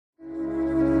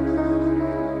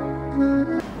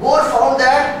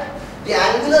the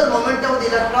angular momentum of the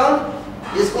electron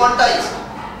is quantized.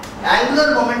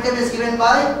 Angular momentum is given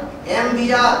by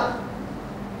mvr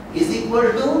is equal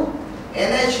to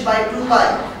nh by 2 pi,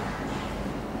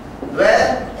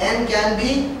 where n can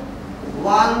be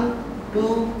 1,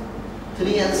 2,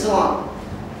 3 and so on.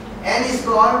 N is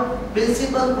called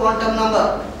principal quantum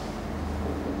number.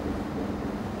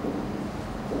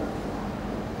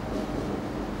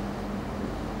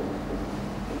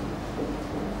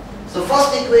 So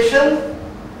first equation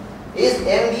is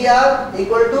mvr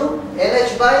equal to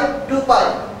nh by 2 pi.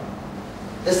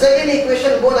 The second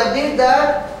equation both agreed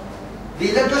that the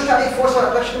electrostatic force or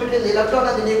attraction between the electron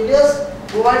and the nucleus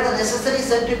provides the necessary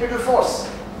centripetal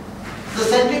force. The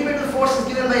centripetal force is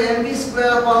given by mv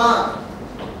square upon r.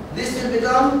 This will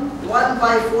become 1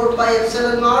 by 4 pi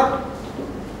epsilon naught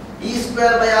E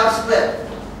square by R square.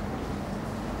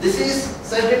 This is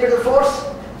centripetal force.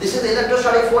 This is the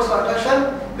electrostatic force of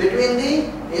attraction between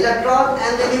the electron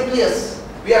and the nucleus.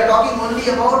 We are talking only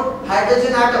about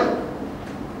hydrogen atom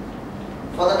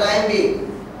for the time being.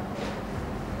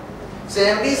 So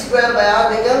mv square by R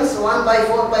becomes 1 by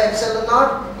 4 pi epsilon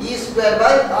naught E square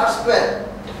by R square.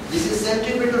 This is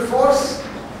centripetal force.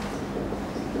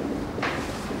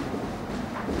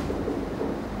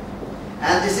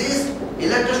 And this is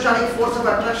electrostatic force of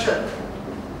attraction.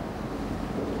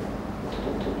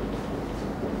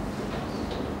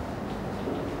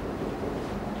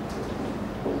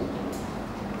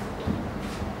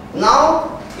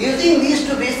 Now, using these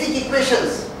two basic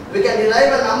equations, we can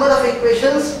derive a number of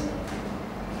equations.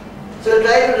 So, we'll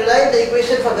try to derive the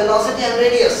equation for velocity and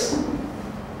radius.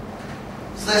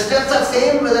 So, the steps are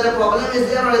same whether a problem is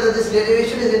there or whether this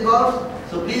derivation is involved.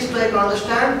 So, please try to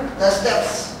understand the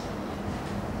steps.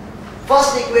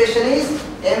 First equation is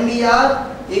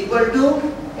mvr equal to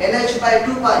nh by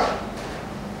 2 pi.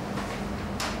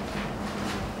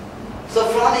 So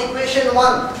from equation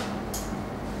 1,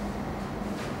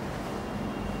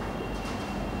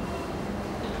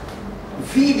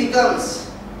 V becomes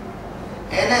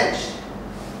nh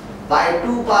by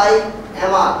 2 pi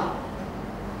mr.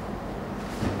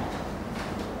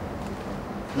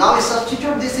 Now we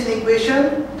substitute this in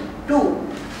equation 2.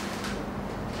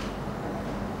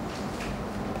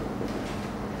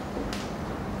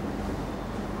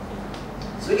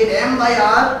 So we get m by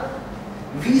r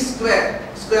v square,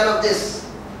 square of this,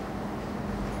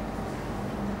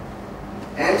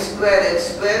 m square h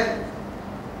square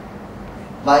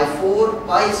by 4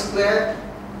 pi square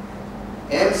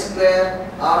m square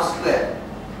r square.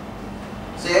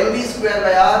 So mv square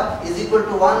by r is equal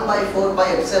to 1 by 4 pi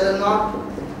epsilon naught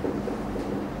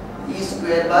e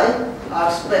square by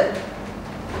r square.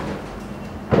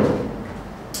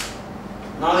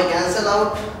 Now we cancel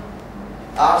out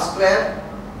r square.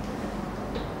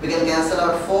 We can cancel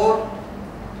out 4,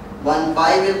 1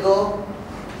 pi will go,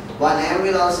 1 m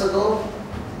will also go.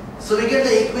 So we get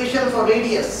the equation for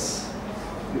radius.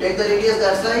 You take the radius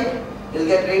that side, you will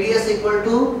get radius equal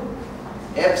to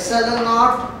epsilon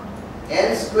naught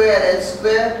n square h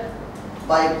square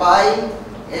by pi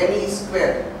me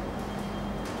square.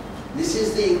 This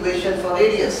is the equation for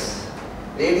radius.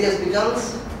 Radius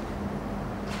becomes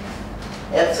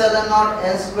epsilon naught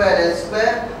n square h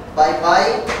square by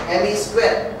pi me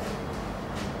square.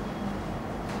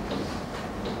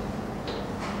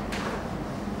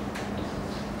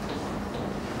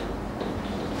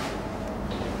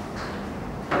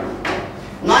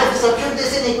 Now if you substitute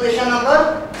this in equation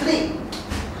number 3,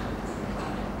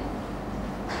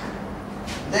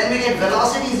 then we get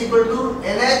velocity is equal to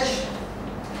nh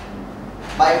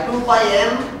by 2 pi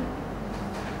m.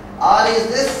 R is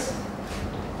this.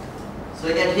 So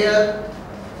we get here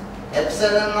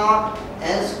epsilon naught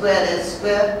n square h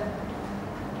square,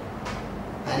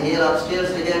 and here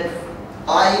upstairs we get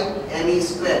pi me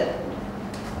square.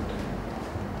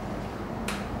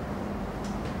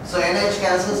 So nh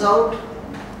cancels out,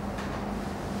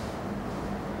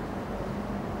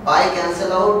 pi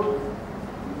cancel out,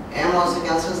 m also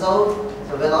cancels out,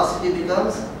 so velocity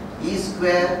becomes e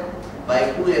square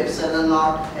by 2 epsilon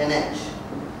naught nh.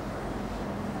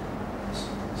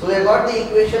 So we have got the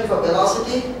equation for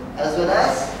velocity as well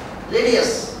as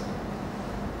radius.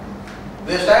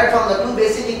 We started from the two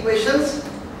basic equations.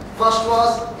 First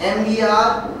was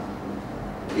mvr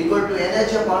equal to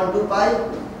nh upon 2 pi.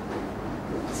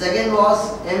 Second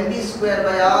was mv square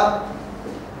by r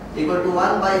equal to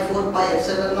 1 by 4 pi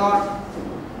epsilon naught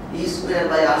e square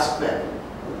by r square.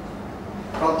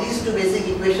 From these two basic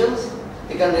equations,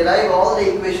 we can derive all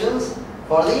the equations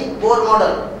for the Bohr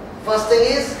model. First thing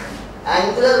is,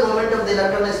 angular momentum of the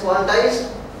electron is quantized.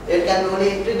 It can be only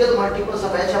integral multiples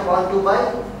of h upon 2 pi.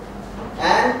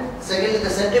 And secondly, the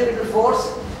centripetal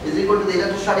force is equal to the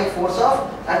electrostatic force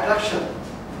of attraction.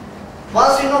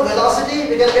 Once we know velocity,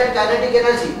 we can get kinetic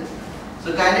energy.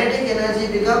 So kinetic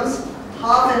energy becomes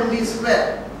half mv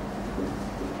square.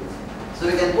 So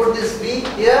we can put this v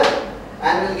here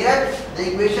and we'll get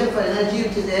the equation for energy,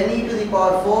 which is me to the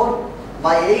power 4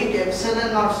 by 8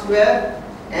 epsilon naught square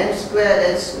m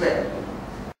square h square.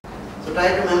 So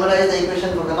try to memorize the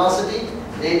equation for velocity,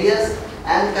 radius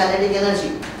and kinetic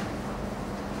energy.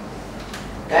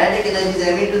 Kinetic energy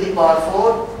is me to the power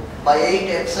 4 by 8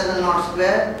 epsilon naught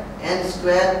square n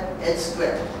square h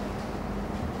square.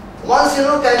 Once you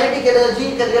know kinetic energy,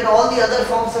 you can get all the other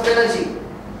forms of energy.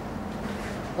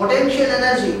 Potential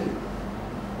energy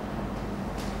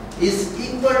is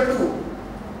equal to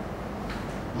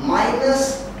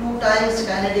minus 2 times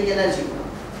kinetic energy,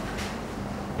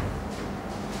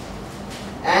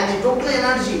 and the total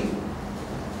energy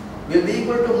will be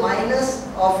equal to minus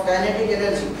of kinetic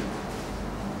energy.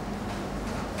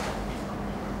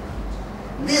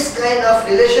 This kind of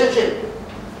relationship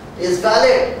is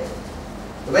valid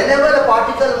whenever a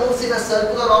particle moves in a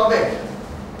circular orbit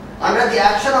under the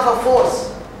action of a force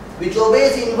which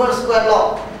obeys inverse square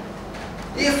law.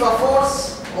 If a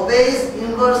force obeys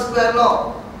inverse square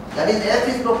law, that is F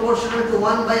is proportional to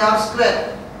 1 by r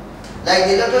square, like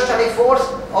the electrostatic force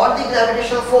or the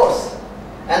gravitational force,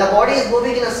 and a body is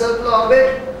moving in a circular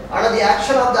orbit under the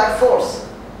action of that force,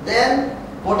 then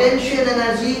potential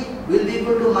energy will be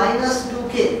equal to minus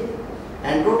 2k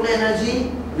and total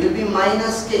energy will be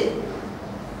minus k.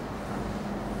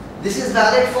 This is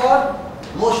valid for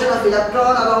motion of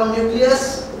electron around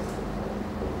nucleus,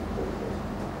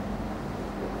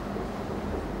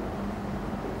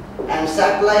 and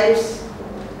satellites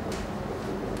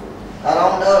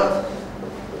around Earth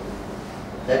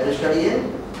that we study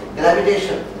in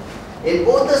gravitation. In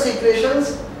both the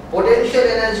situations, potential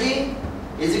energy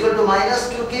is equal to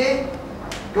minus 2k,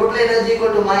 total energy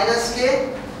equal to minus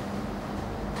k.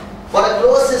 For a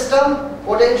closed system,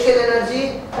 potential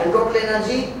energy and total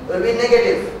energy will be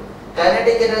negative.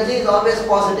 Kinetic energy is always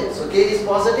positive. So k is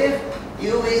positive,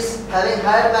 u is having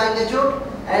higher magnitude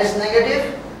and is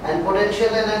negative, and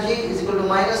potential energy is equal to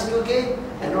minus 2k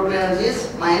and total energy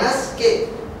is minus k.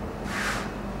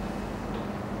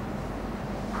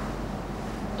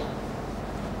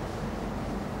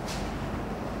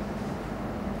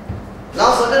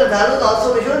 Now certain values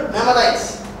also we should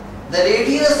memorize. The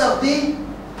radius of the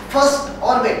first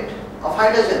orbit of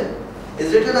hydrogen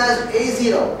is written as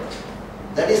A0,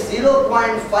 that is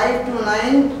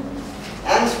 0.529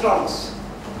 angstroms.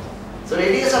 So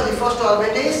radius of the first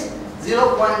orbit is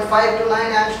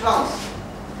 0.529 angstroms.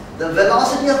 The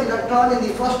velocity of electron in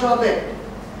the first orbit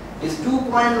is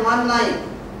 2.19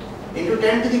 into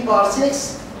 10 to the power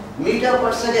 6 meter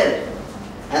per second,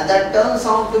 and that turns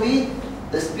out to be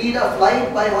the speed of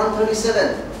light by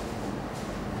 137.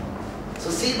 So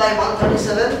c by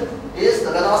 137 is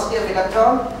the velocity of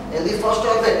electron in the first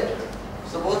orbit.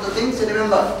 So both the things you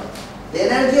remember. The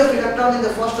energy of electron in the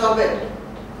first orbit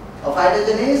of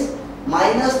hydrogen is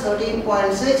minus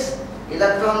 13.6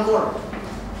 electron volt.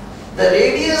 The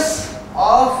radius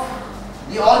of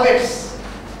the orbits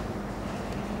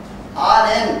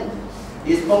Rn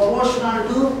is proportional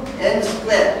to n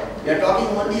square. We are talking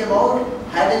only about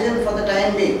hydrogen for the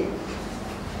time being.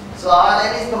 So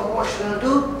Rn is proportional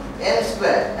to n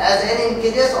square. As n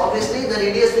increases, obviously the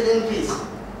radius will increase.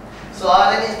 So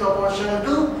Rn is proportional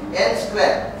to n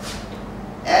square.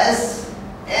 As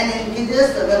n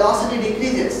increases, the velocity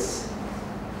decreases.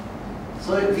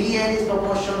 So Vn is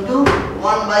proportional to 1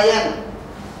 by n.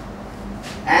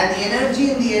 And the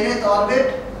energy in the nth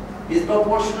orbit is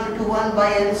proportional to 1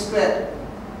 by n square.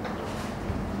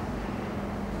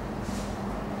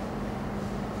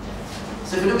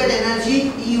 So if you look at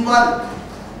energy, E1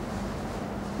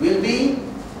 will be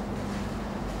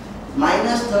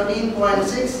minus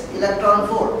 13.6 electron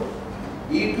volt.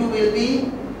 E2 will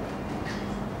be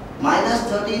minus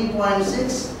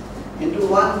 13.6 into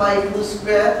 1 by 2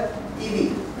 square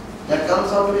eV. That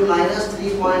comes out to be minus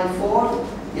 3.4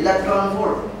 electron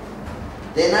volt.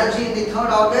 The energy in the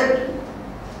third orbit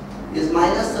is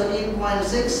minus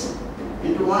 13.6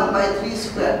 into 1 by 3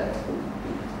 square.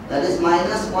 That is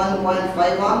minus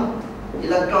 1.51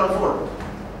 electron volt.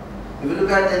 If you look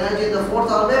at the energy in the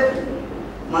fourth orbit,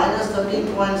 minus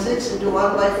 13.6 into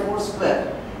 1 by 4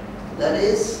 square. That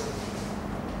is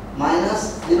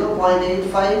minus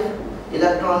 0.85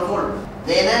 electron volt.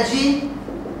 The energy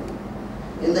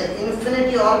in the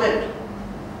infinity orbit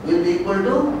will be equal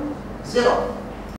to 0.